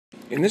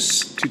In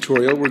this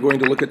tutorial, we're going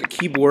to look at the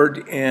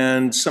keyboard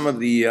and some of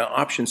the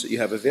options that you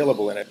have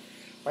available in it.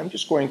 I'm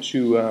just going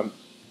to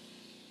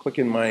click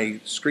in my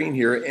screen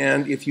here,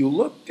 and if you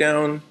look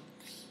down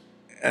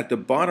at the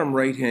bottom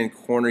right-hand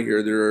corner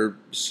here, there are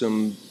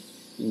some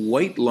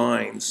white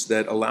lines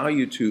that allow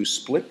you to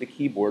split the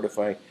keyboard.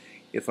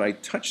 If I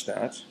touch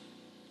that,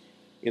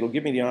 it'll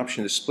give me the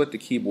option to split the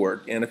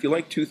keyboard. And if you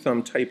like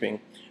two-thumb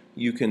typing,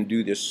 you can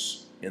do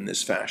this in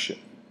this fashion.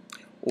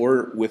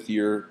 Or with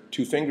your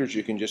two fingers,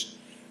 you can just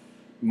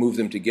move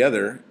them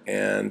together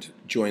and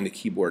join the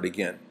keyboard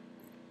again.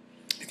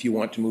 If you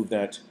want to move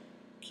that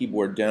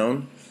keyboard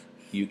down,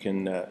 you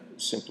can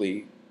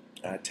simply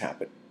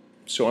tap it.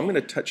 So I'm going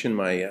to touch in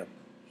my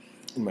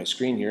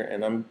screen here,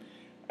 and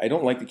I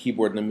don't like the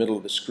keyboard in the middle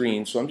of the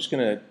screen, so I'm just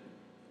going to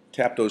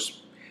tap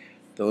those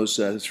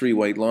three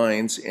white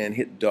lines and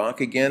hit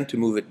dock again to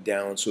move it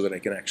down so that I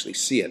can actually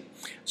see it.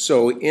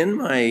 So in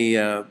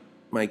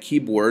my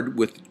keyboard,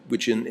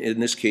 which in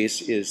this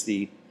case is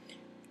the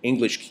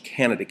English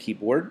Canada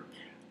keyboard,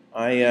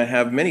 I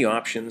have many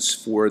options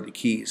for the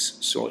keys.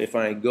 So if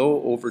I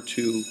go over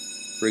to,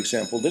 for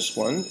example, this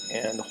one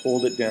and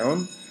hold it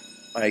down,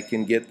 I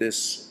can get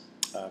this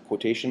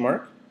quotation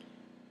mark.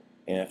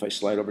 And if I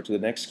slide over to the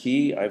next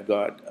key, I've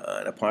got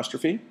an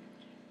apostrophe.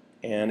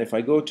 And if I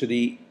go to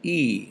the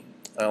E,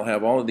 I'll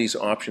have all of these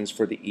options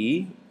for the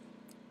E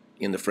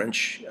in the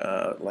French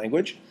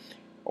language,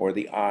 or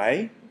the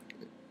I,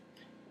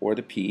 or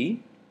the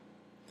P.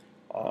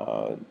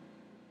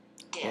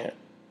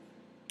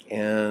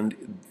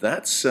 And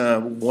that's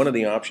one of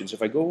the options.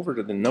 If I go over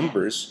to the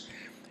numbers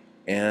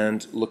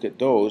and look at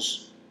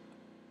those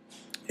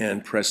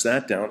and press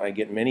that down, I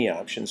get many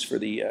options for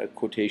the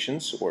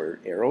quotations or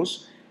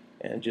arrows.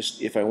 And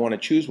just if I want to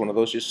choose one of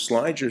those, just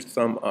slide your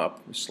thumb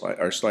up,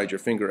 or slide your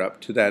finger up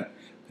to that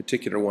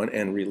particular one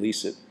and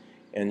release it.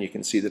 And you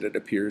can see that it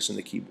appears in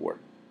the keyboard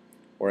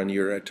or in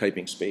your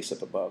typing space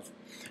up above.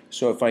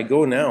 So if I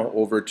go now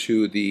over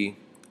to the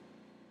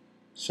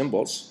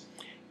symbols,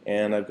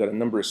 and I've got a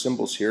number of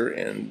symbols here,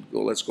 and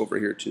let's go over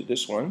here to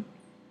this one.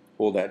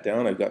 Hold that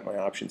down. I've got my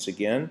options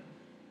again.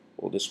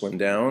 Hold this one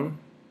down.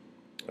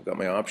 I've got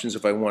my options.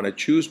 If I want to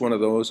choose one of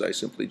those, I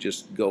simply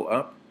just go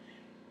up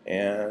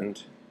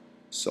and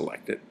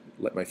select it.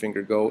 Let my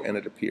finger go, and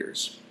it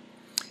appears.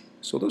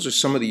 So those are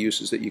some of the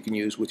uses that you can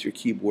use with your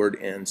keyboard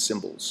and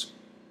symbols.